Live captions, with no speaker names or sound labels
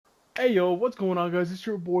Hey yo, what's going on guys? It's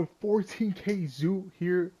your boy 14K Zoo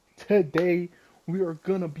here. Today we are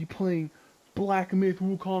gonna be playing Black Myth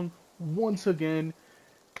Wukong once again.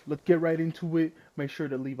 Let's get right into it. Make sure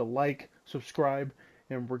to leave a like, subscribe,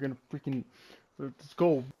 and we're gonna let's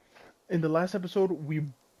go. In the last episode we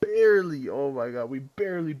barely, oh my god, we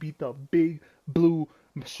barely beat the big blue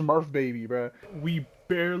Smurf baby, bruh. We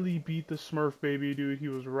barely beat the Smurf baby, dude. He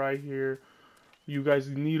was right here. You guys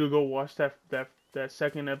need to go watch that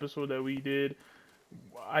second episode that we did.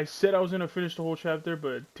 I said I was gonna finish the whole chapter,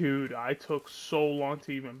 but dude, I took so long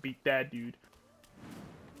to even beat that dude.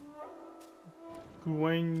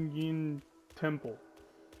 Guanyin Temple.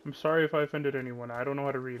 I'm sorry if I offended anyone. I don't know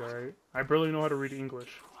how to read, alright? I barely know how to read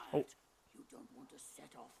English. Oh. You don't want to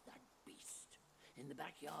set off that beast. In the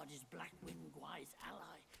backyard is Black Wind Guai's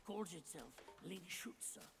ally, calls itself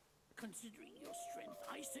Trickster. Considering your strength,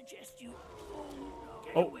 I suggest you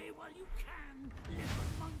get away while you can, little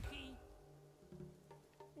monkey.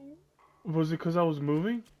 Was it because I was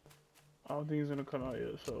moving? I don't think he's gonna come out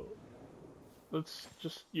yet, so let's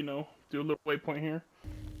just, do a little waypoint here.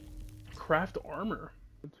 Craft armor.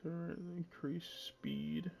 Increase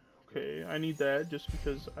speed. Okay, I need that just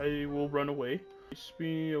because I will run away.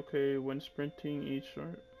 Speed, okay, when sprinting each.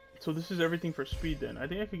 So this is everything for speed then. I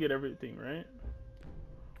think I could get everything, right?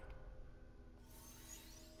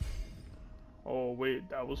 Oh wait,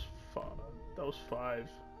 that was 5.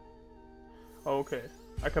 Oh, okay,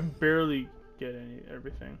 I can barely get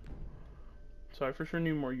everything. So I for sure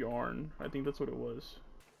need more yarn. I think that's what it was.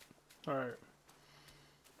 All right.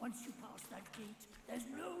 Once you pass that gate, there's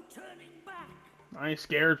no turning back. I ain't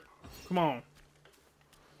scared. Come on.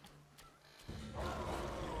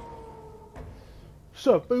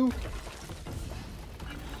 Sup, boo?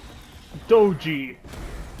 Doji.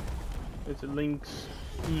 It's a Link's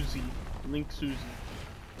Uzi. Link's Uzi.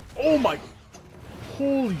 Oh my!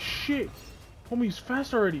 Holy shit! Homie's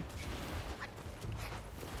fast already.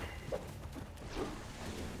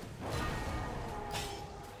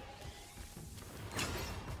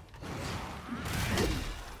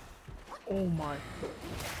 Oh my!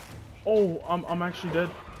 Oh, I'm actually dead.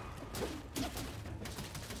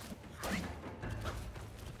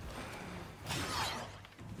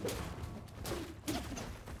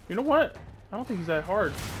 You know what? I don't think he's that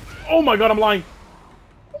hard. Oh my god, I'm lying!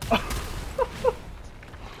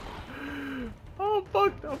 Oh, I'm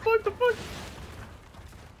fucked!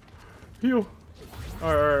 Heal!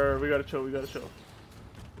 Alright, we gotta chill,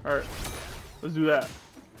 Alright, let's do that.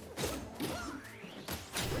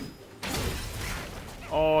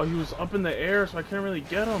 Oh, he was up in the air, so I can't really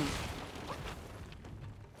get him.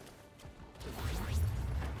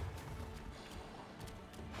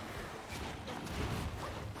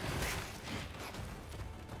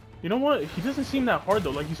 You know what? He doesn't seem that hard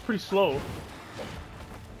though, like he's pretty slow.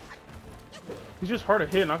 He's just hard to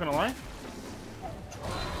hit, not gonna lie.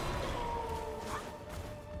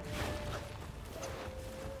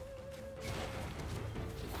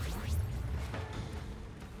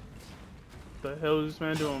 What the hell is this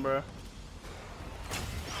man doing, bro?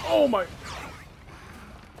 Oh my!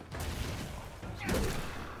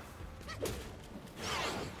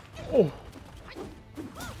 Oh!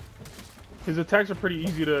 His attacks are pretty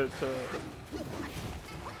easy to...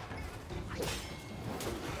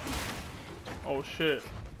 Oh shit.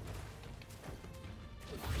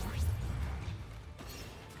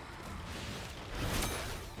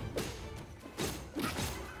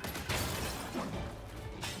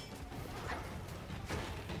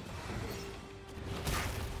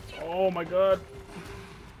 Oh my god.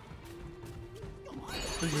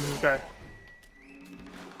 Look at this guy.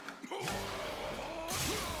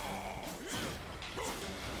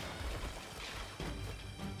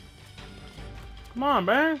 Come on,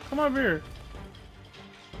 man. Come over here.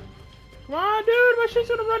 Come on, dude. My shit's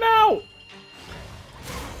gonna run out.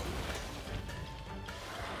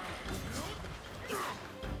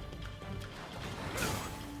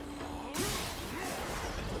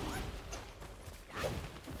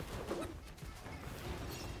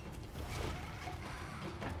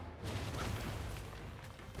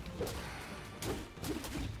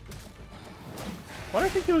 Why do I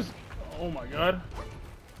think it was... Oh my god.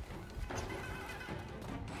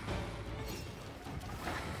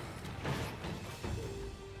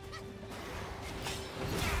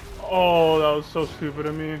 Oh, that was so stupid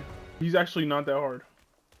of me. He's actually not that hard.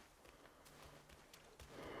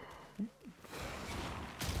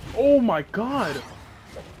 Oh my god!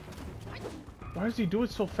 Why does he do it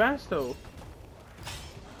so fast though?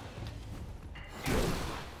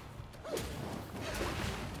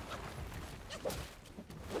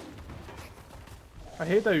 I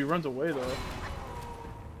hate that he runs away though.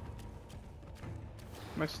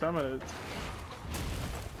 My stamina.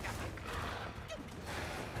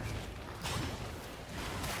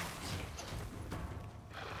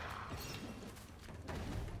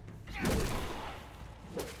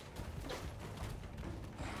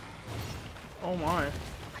 Oh my.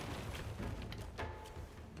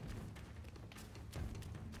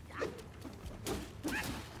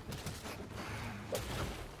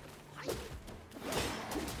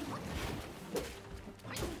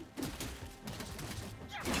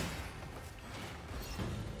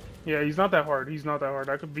 Yeah, he's not that hard. He's not that hard.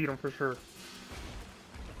 I could beat him for sure.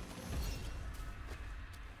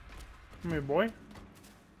 Come here, boy.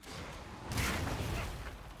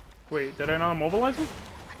 Wait, did I not immobilize him?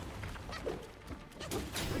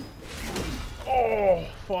 Oh,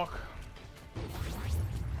 fuck.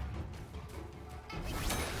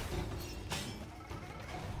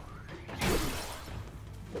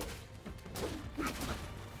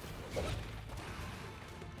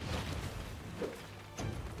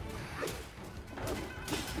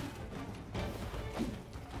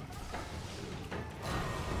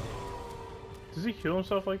 Does he heal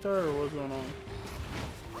himself like that, or what's going on?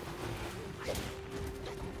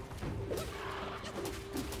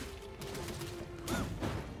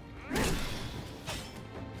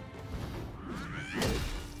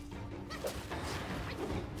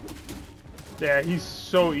 Yeah, he's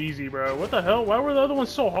so easy, bro. What the hell? Why were the other ones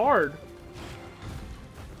so hard?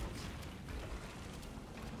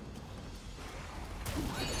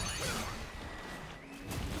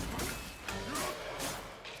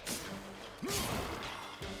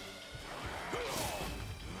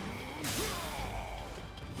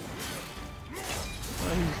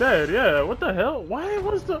 He's dead, yeah. What the hell? Why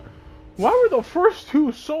were the first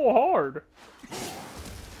two so hard?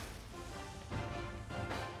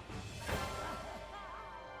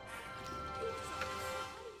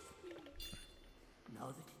 Now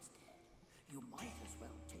that it's dead, you might as well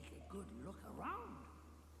take a good look around.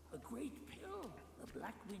 A great pill the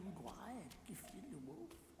Black-Winged Guy gifted the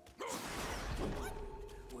wolf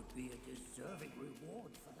would be a deserving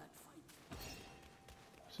reward for that fight.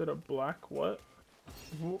 Is it a black what?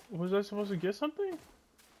 Was I supposed to get something?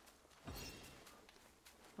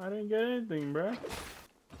 I didn't get anything, bruh.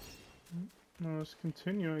 No, let's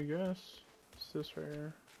continue, I guess. What's this right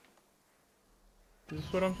here? Is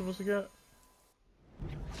this what I'm supposed to get?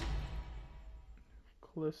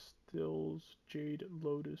 Clistil's Jade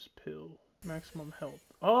Lotus Pill. Maximum health.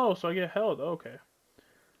 Oh, so I get health. Okay.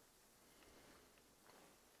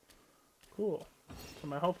 Cool. So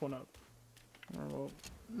my health went up. Alright, well,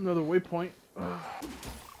 another waypoint.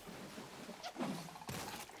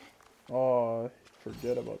 Oh,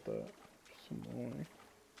 forget about that. It's annoying.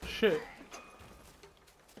 Shit.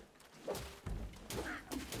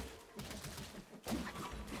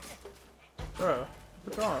 Bruh,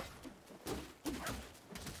 fuck off.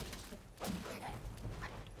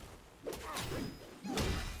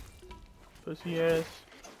 Pussy ass.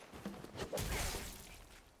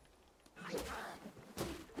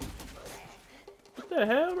 What the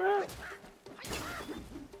hell, bruh?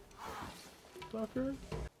 Sucker.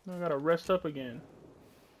 Now I gotta rest up again.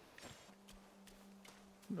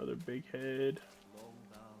 Another big head. Long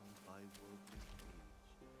bound by worldly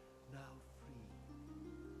cage, now free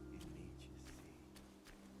in nature's sea.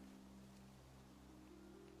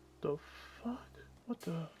 The fuck? What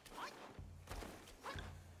the?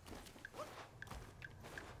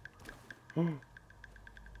 Oh,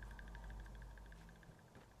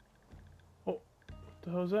 what the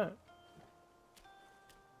hell is that?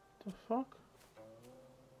 The fuck?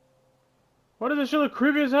 Why does this shit look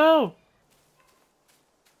creepy as hell?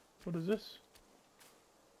 What is this?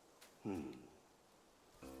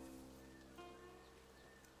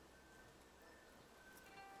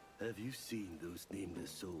 Have you seen those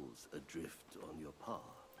nameless souls adrift on your path?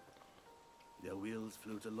 Their wheels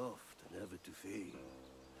float aloft, never to fade.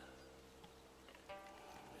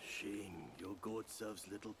 Shame, your god serves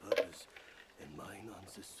little purpose, and mine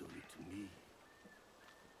answers solely to me.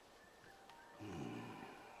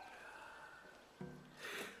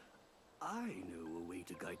 I know a way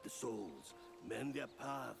to guide the souls, mend their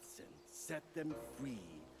paths, and set them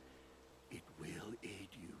free. It will aid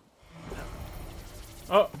you.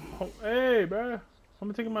 Oh, hey, bruh.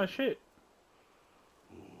 I'm taking my shit.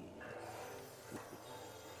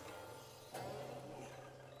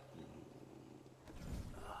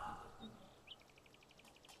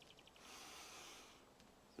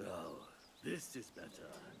 Now, this is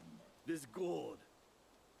better. This gourd,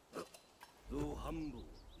 though humble,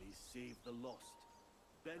 may save the lost,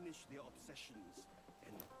 banish their obsessions,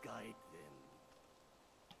 and guide them.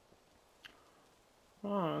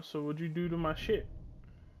 Ah, so what'd you do to my shit?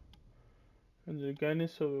 And the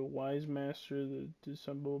guidance of a wise master, the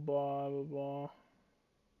dissemble blah blah blah.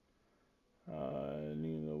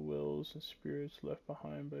 Needing the wills and spirits left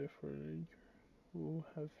behind by for who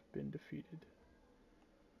have been defeated.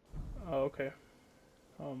 Oh, okay.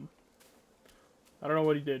 I don't know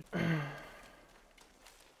what he did.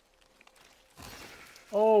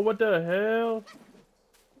 Oh, what the hell?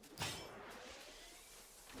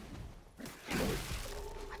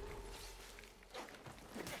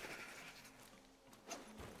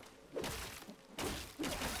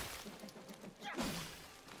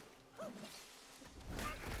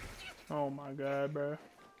 Oh my god, bro.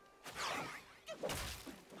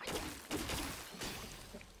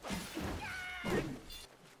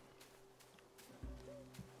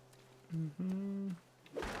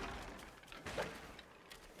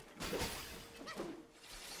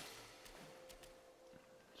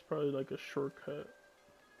 It's probably like a shortcut.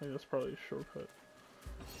 I think that's probably a shortcut.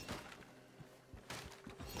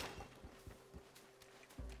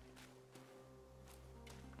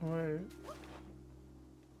 Wait.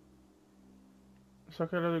 So I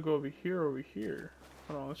could either go over here or over here.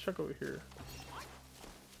 Hold on, let's check over here.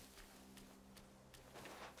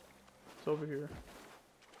 It's over here.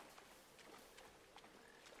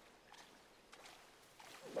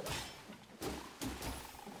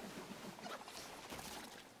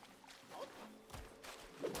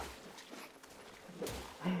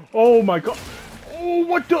 Oh my god! Oh,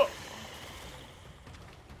 what the?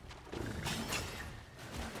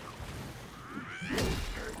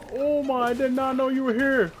 Oh my, I did not know you were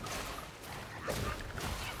here.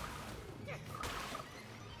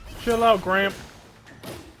 Chill out, Gramp.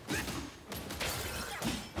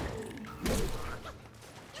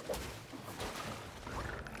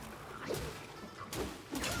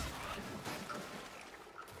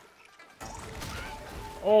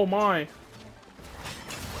 Oh my.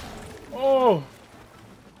 Oh.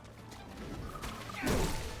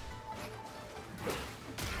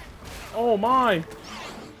 Oh my.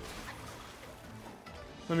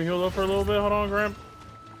 Let me heal up for a little bit. Hold on, Gramp.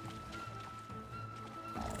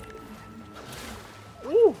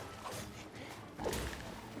 Ooh.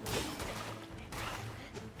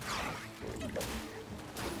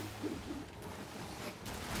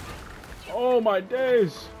 Oh my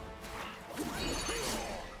days.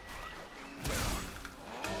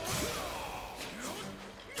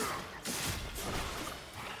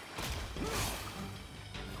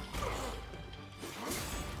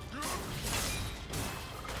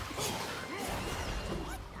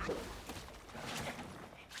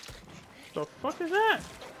 The fuck is that?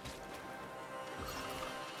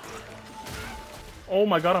 Oh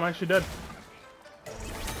my god, I'm actually dead.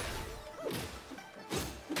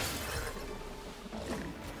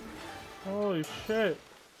 Holy shit.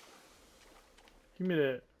 Give me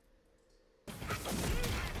that.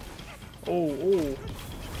 Oh, oh.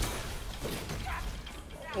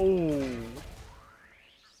 Oh.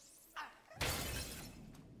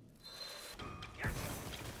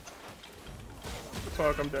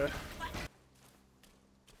 Fuck, I'm dead.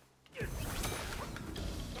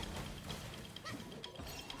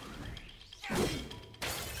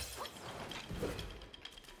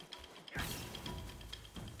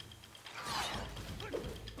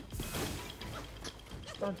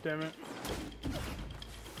 God damn it.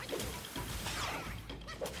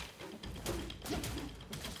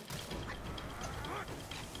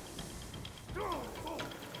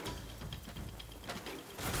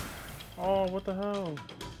 Oh, what the hell?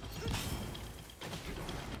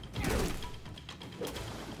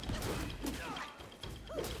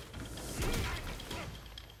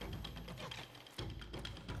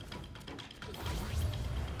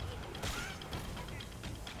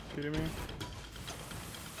 Kidding me?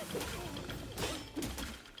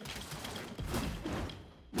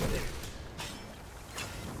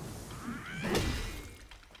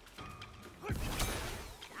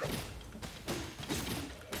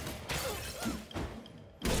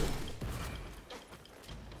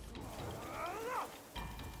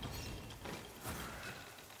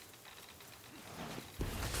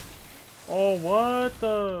 Oh, what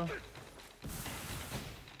the?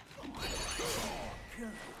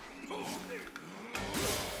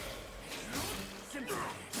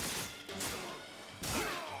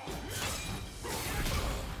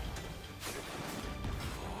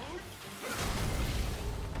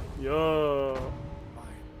 Yo. My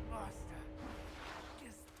master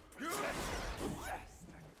is possessed.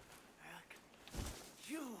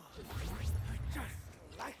 You are just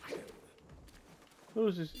like him.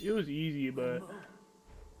 It was easy, but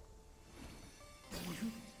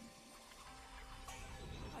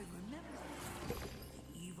I remember the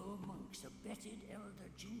evil monks are better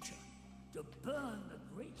burn the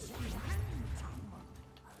great city and alive.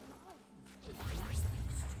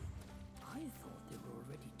 I thought they were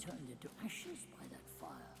already turned into ashes by that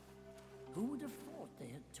fire. Who would have thought they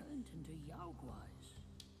had turned into Yaoguais?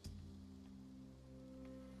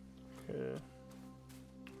 Okay.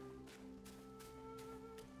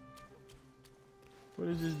 What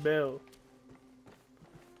is this bell?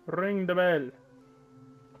 Ring the bell.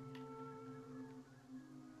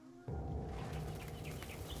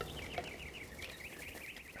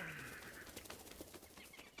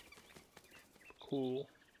 Cool.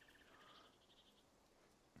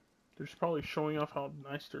 They're just probably showing off how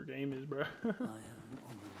nice their game is, bro. I have an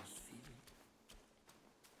ominous feeling.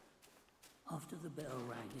 After the bell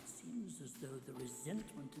rang, it seems as though the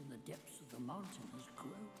resentment in the depths of the mountain has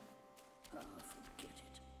grown. Ah, forget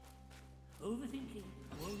it. Overthinking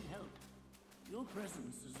won't help. Your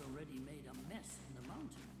presence has already made a mess in the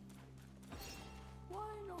mountain.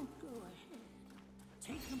 Why not go ahead?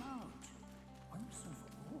 Take them out, once and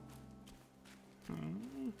for all.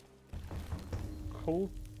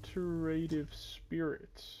 Culturative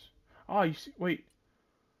spirits. Ah, you see, wait.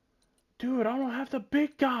 Dude, I don't have the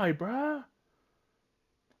big guy, bruh.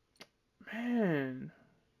 Man.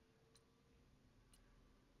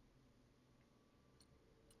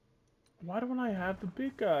 Why don't I have the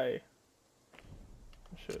big guy?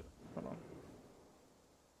 Oh, shit. Hold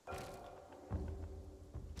on.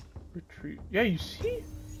 Retreat. Yeah, you see?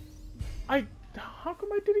 How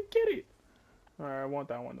come I didn't get it? Alright, I want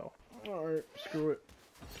that one though. Alright, screw it.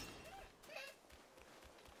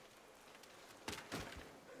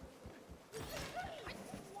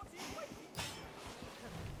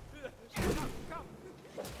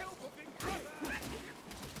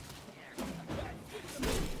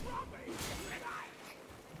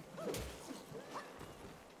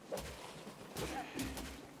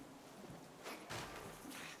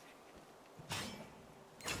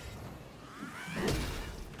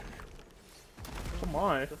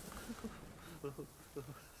 My.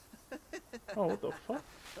 Oh, what the fuck?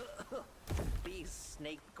 These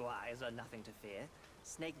snake guys are nothing to fear.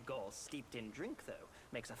 Snake gall steeped in drink, though,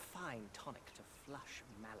 makes a fine tonic to flush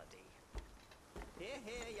malady. Here,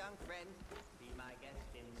 here, young friend. Be my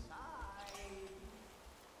guest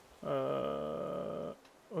inside.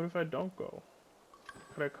 What if I don't go?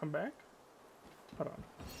 Could I come back? Hold on.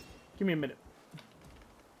 Give me a minute.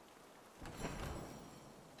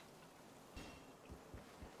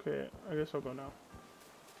 Okay, I guess I'll go now.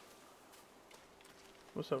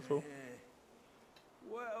 What's up, fool?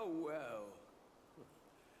 Well, well.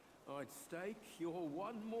 I'd stake you're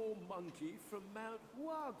one more monkey from Mount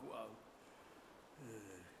Huaguo.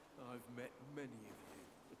 I've met many of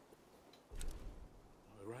you.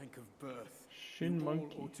 My rank of birth. Shin you all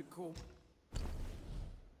monkey. ought to call...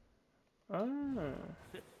 Ah.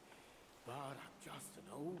 But I'm just an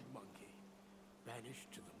old monkey,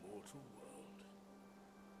 banished to the mortal world.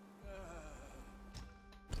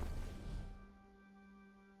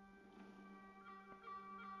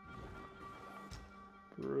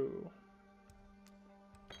 Brew.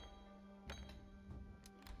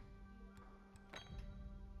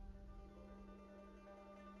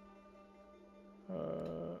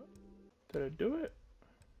 Did I do it?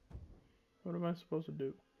 What am I supposed to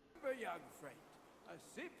do? Remember, young friend, a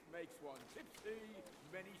sip makes one tipsy,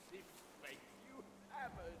 many sips make you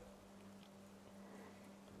hammered.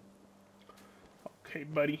 Okay,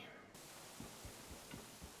 buddy.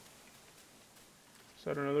 Is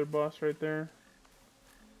that another boss right there?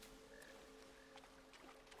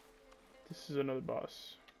 This is another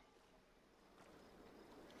boss.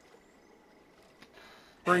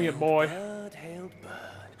 Bring it, boy. Bird-hailed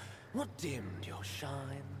bird, what dimmed your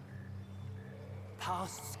shine?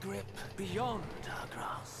 Past's grip beyond our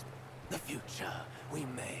grasp. The future we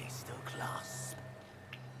may still clasp.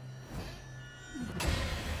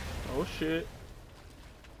 Oh shit.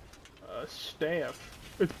 A staff.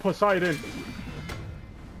 It's Poseidon.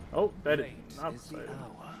 Oh, that is not Late is the Poseidon.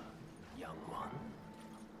 hour, young one,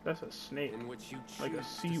 That's a snake. in which you Like a choose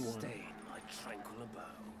sea to one. stay in my tranquil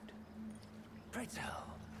abode. Pray tell,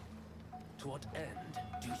 to what end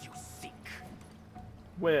do you seek?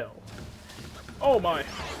 Well. Oh my.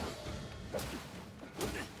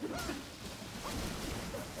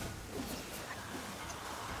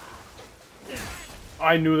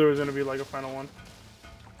 I knew there was gonna be like a final one.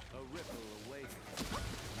 A ripple away from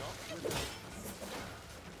not with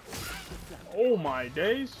Oh my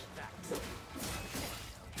days.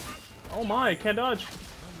 Oh my, can't dodge.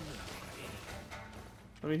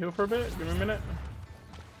 Let me heal for a bit. Give me a minute.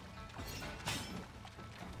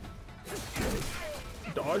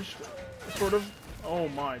 Dodged, sort of. Oh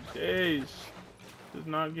my days. Does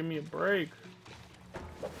not give me a break.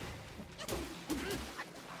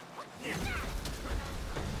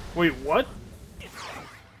 Wait, what?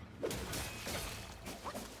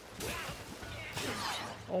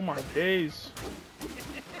 Oh my days.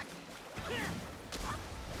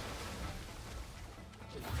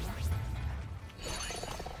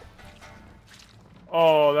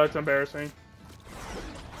 Oh, that's embarrassing.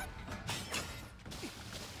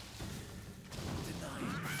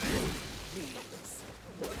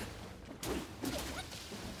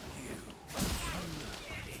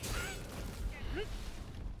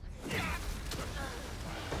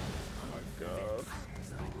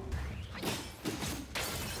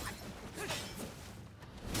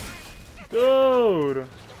 Dude!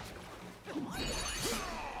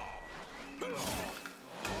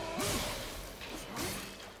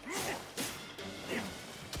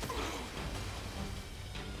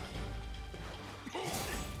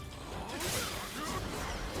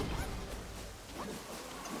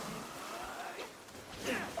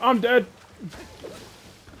 I'm dead!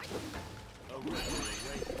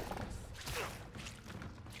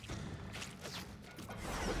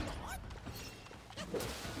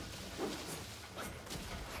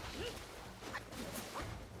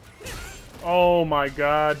 Oh my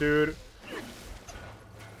god, dude.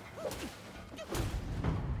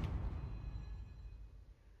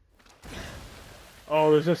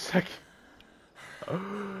 Oh, there's a second.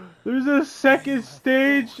 There's a second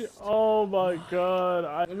stage. Oh my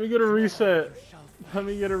god. Let me get a reset. Let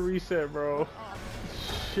me get a reset, bro.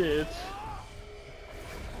 Shit.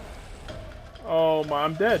 Oh my,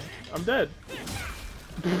 I'm dead. I'm dead.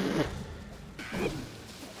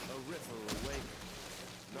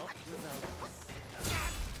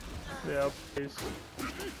 Yeah, please.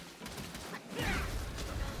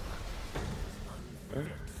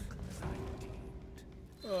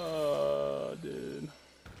 Dude.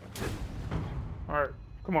 Alright,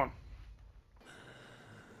 come on.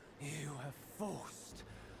 You have forced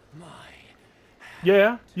my...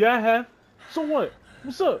 Yeah, I have. So what?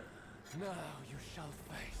 What's up? Now you shall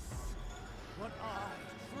face what I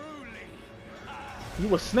truly...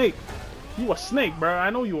 You a snake. You a snake, bro.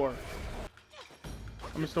 I know you are.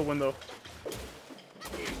 I'm gonna still win though.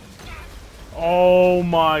 Oh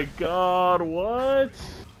my god, what?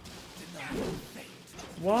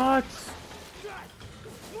 What?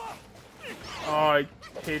 Oh, I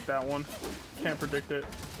hate that one. Can't predict it.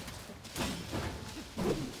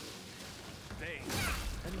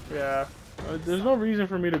 Yeah. There's no reason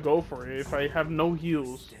for me to go for it if I have no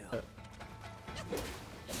heals.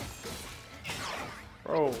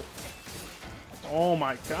 Bro. Oh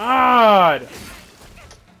my god!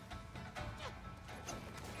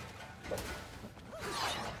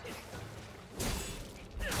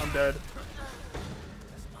 I'm dead.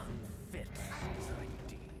 Unfit as I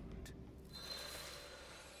deemed.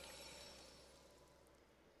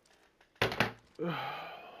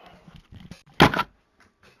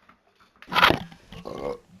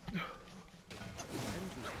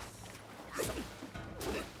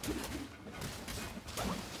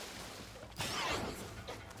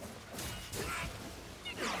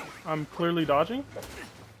 I'm clearly dodging.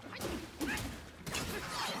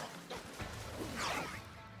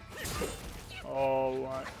 Oh,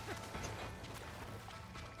 what?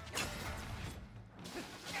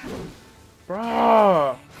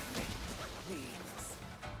 Bruh!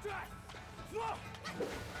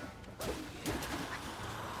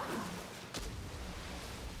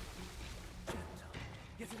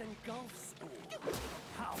 Yet it engulfs all.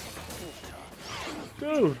 How water.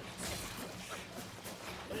 Dude!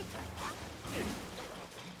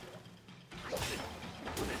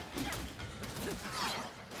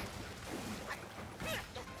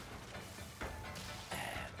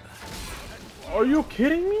 Are you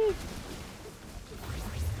kidding me?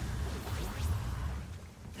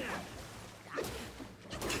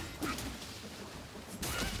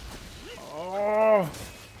 Oh!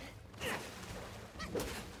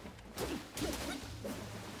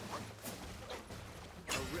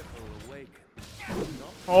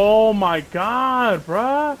 Oh my god,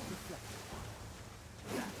 bruh!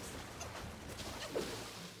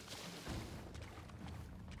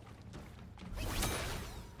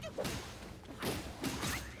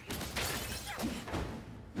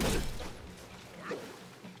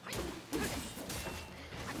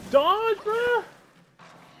 Dodge, bruh!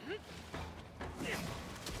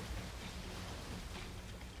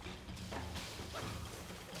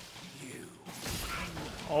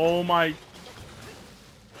 Oh my...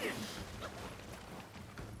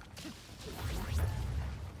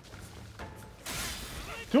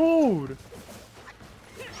 Dude!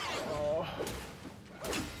 Oh.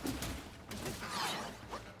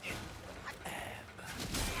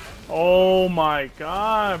 Oh my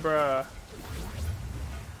god, bruh.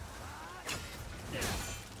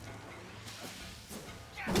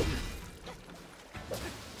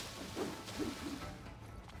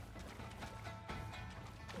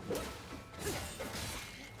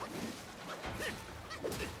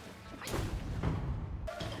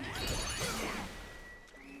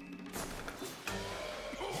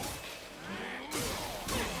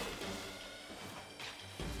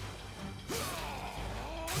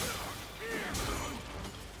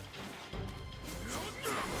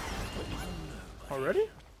 Already?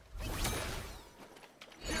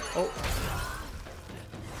 Oh.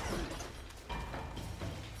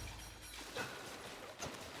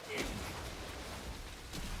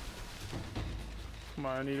 Come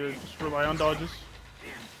on, I need to just rely on dodges.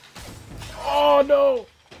 Oh no!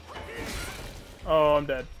 Oh, I'm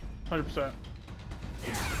dead. 100%.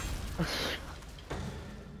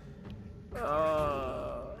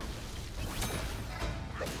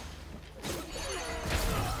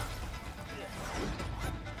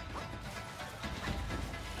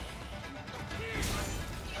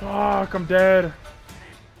 Fuck, I'm dead.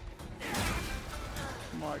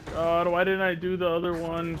 Oh my god, why didn't I do the other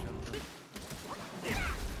one?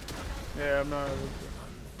 Yeah, I'm not.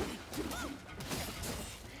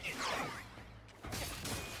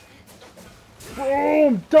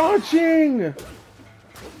 Boom! Dodging!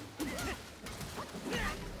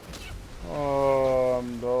 Oh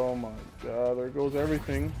my god, there goes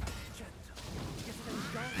everything.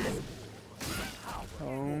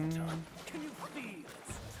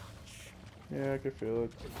 Yeah, I can feel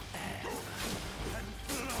it.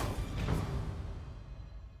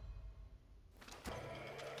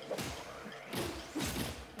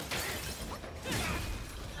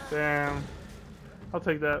 Damn. I'll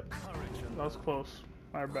take that. That was close.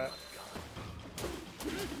 My bad.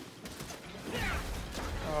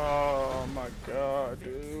 Oh my god,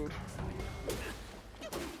 dude.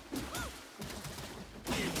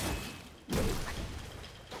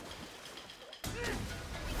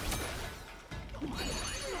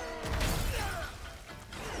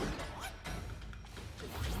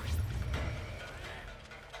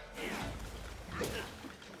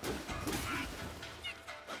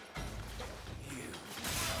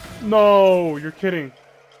 No, you're kidding.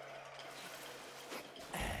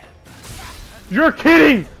 You're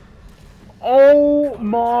kidding! Oh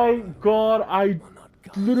my god, I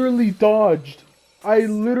literally dodged. I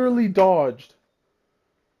literally dodged.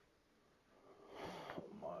 Oh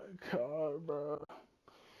my god, bro.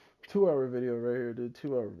 2-hour video right here, dude.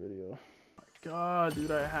 2-hour video. God,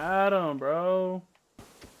 dude, I had him, bro.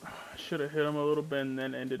 I should have hit him a little bit and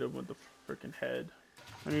then ended him with the freaking head.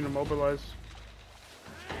 I need to mobilize.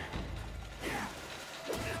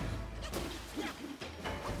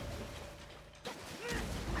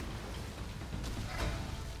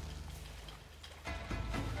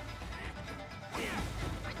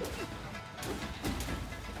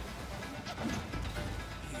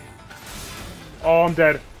 Oh, I'm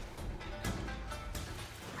dead.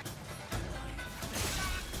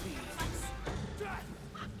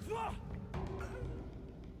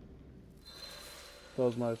 That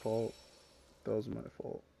was my fault. That was my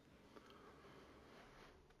fault.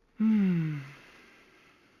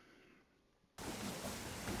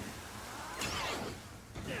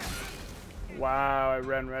 Wow, I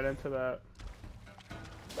ran right into that.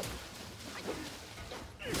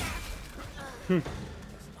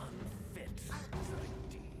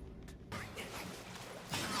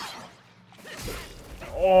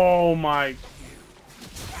 Oh my.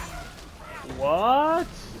 What?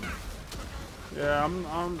 Yeah,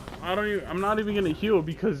 I'm not even gonna heal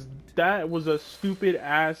because that was a stupid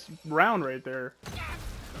ass round right there.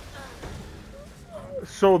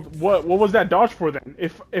 So what was that dodge for then?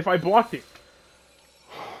 If I blocked it?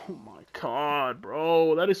 Oh my god,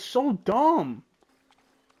 bro, that is so dumb.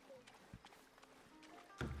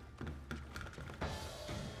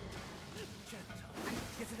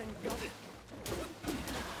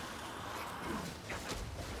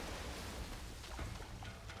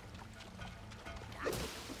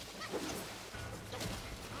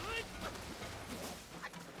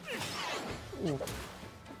 Ooh.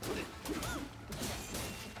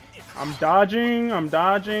 I'm dodging,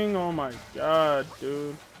 oh my god,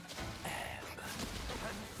 dude.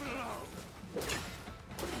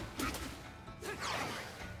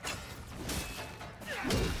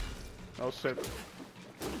 Oh, sick.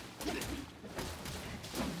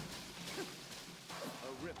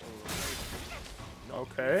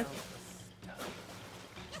 Okay.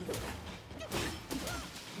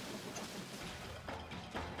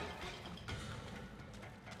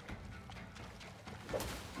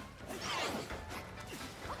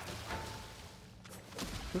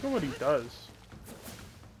 Look at what he does.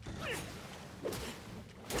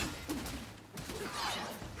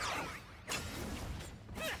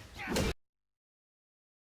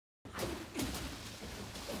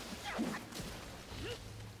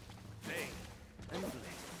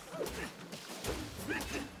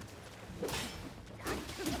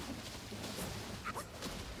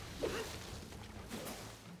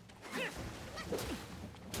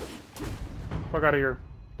 Fuck out of here.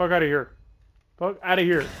 Fuck out of here. Fuck out of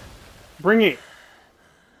here. Bring it.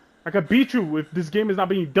 I could beat you if this game is not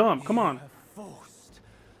being dumb. Come on. You have forced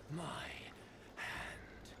my hand.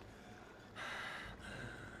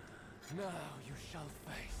 Now you shall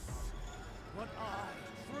face what I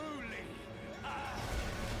truly am.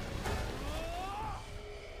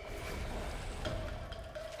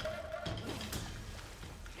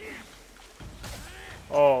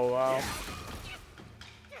 Oh, wow.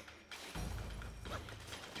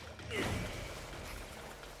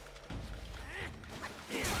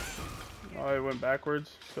 Oh, it went backwards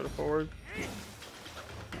instead of forward.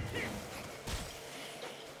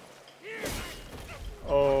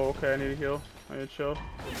 Oh, okay, I need to heal. I need to chill.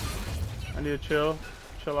 I need to chill.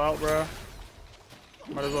 Chill out, bro.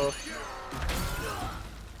 Might as well.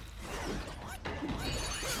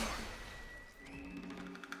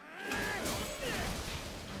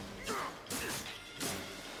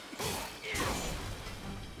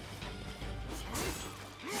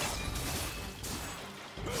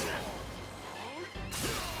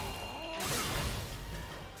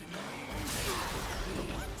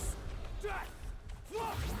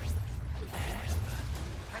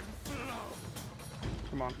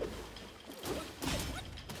 Come on.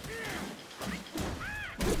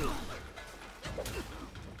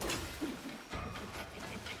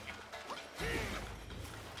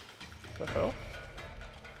 What the hell?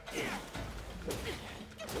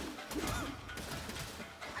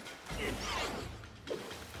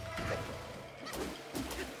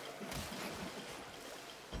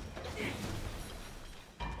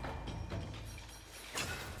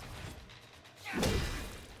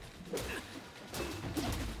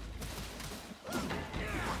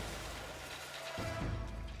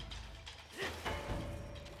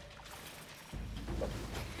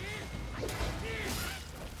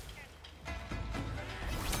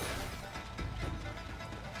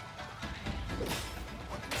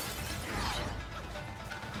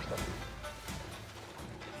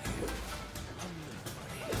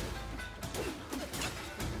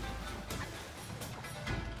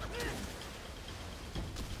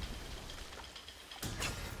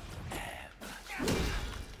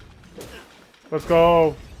 Let's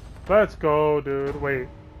go. Let's go, dude. Wait.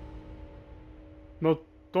 No,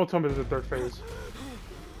 don't tell me there's a third phase.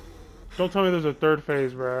 Don't tell me there's a third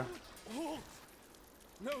phase, bruh.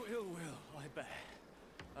 No ill will, I bear.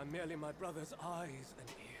 I'm merely my brother's eyes and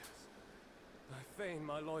ears. I feign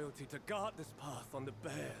my loyalty to guard this path on the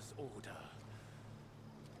bear's order.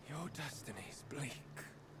 Your destiny's bleak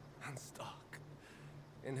and stark.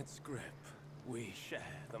 In its grip, we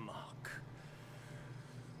share the mark.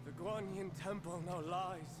 The Guanyin temple now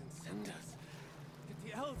lies in cinders, yet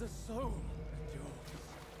the elder soul endures.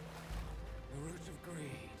 The root of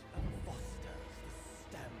greed ever fosters the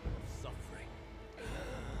stem of suffering.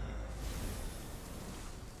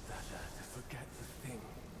 Better to forget the thing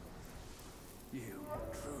you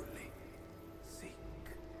truly seek.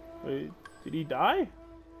 Wait, did he die?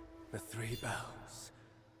 The three bells.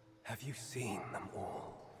 Have you seen them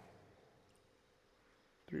all?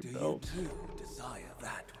 Three Do bells. you too desire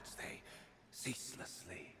that which they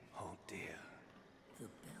ceaselessly hold dear? The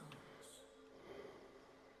bells.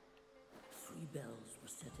 3 bells were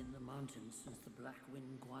set in the mountains since the Black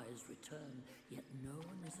Wind Gwy's return, yet no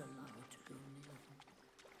one is allowed to go near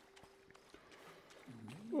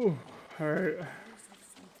them. Ooh, alright. Bells have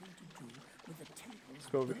something to do with the temple. Let's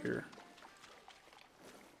go over here.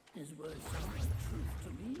 His words sound like truth to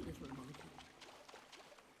me, little monkey.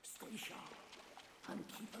 Stay sharp and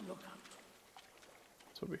keep a lookout.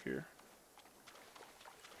 What's over here?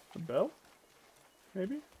 A bell?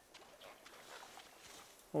 Maybe?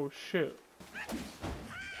 Oh shit. What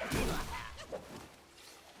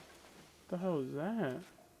the hell is that?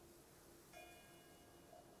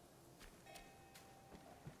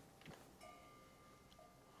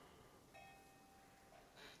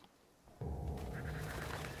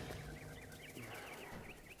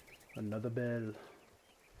 Another bell.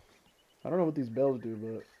 I don't know what these bells do,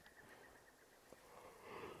 but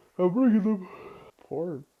I'm bringing them.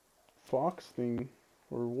 Poor fox thing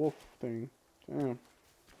or wolf thing. Damn.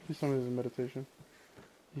 Please tell me this is meditation.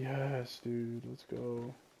 Yes, dude. Let's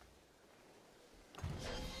go.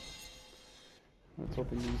 Let's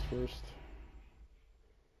open these first.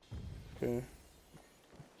 Okay.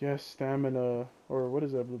 Yes, stamina. Or what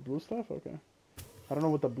is that? The blue stuff? Okay. I don't know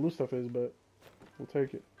what the blue stuff is, but we'll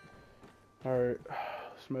take it. Alright.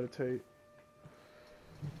 Let's meditate.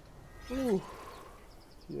 Ooh.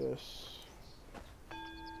 Yes.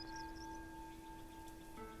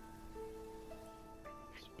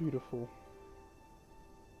 It's beautiful.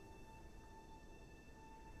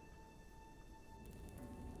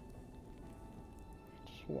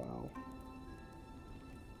 Just wow.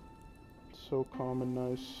 So calm and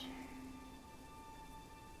nice.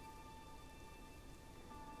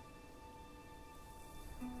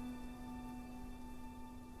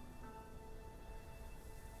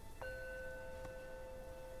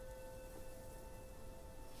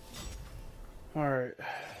 Alright.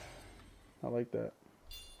 I like that.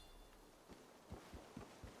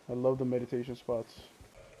 I love the meditation spots.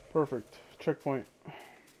 Perfect. Checkpoint.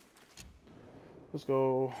 Let's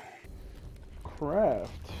go.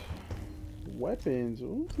 Craft. Weapons.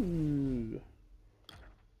 Ooh.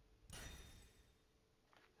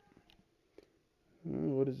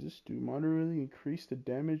 What does this do? Moderately increase the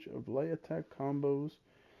damage of light attack combos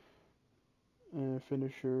and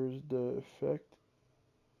finishers. The effect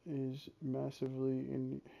is massively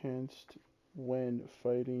enhanced when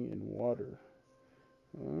fighting in water.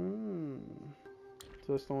 So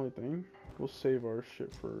that's the only thing. We'll save our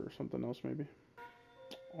shit for something else maybe.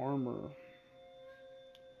 Armor.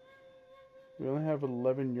 We only have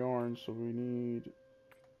 11 yarns, so we need...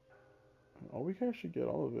 Oh, we can actually get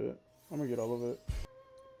all of it. I'm gonna get all of it.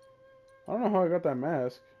 I don't know how I got that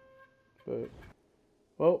mask, but...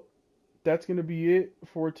 Well, that's gonna be it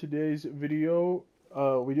for today's video.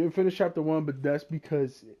 We didn't finish chapter 1, but that's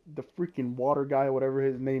because the freaking water guy, whatever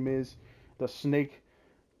his name is, the snake,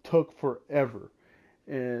 took forever.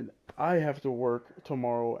 And I have to work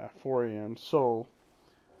tomorrow at 4 a.m. So,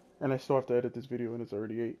 and I still have to edit this video, and it's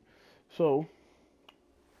already 8. So,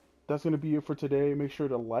 that's going to be it for today. Make sure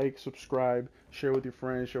to like, subscribe, share with your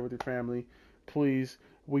friends, share with your family. Please,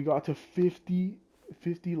 we got to 50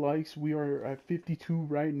 likes. We are at 52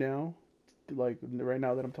 right now. Like, right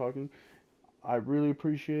now that I'm talking. I really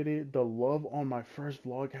appreciate it. The love on my first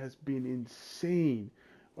vlog has been insane.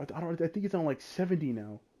 I think it's on like 70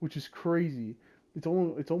 now, which is crazy. It's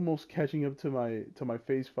almost catching up to my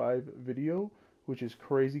Phase 5 video, which is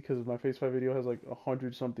crazy because my Phase 5 video has like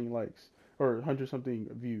 100 something likes or 100 something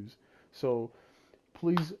views. So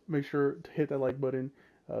please make sure to hit that like button,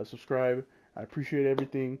 subscribe. I appreciate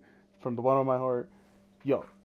everything from the bottom of my heart. Yo.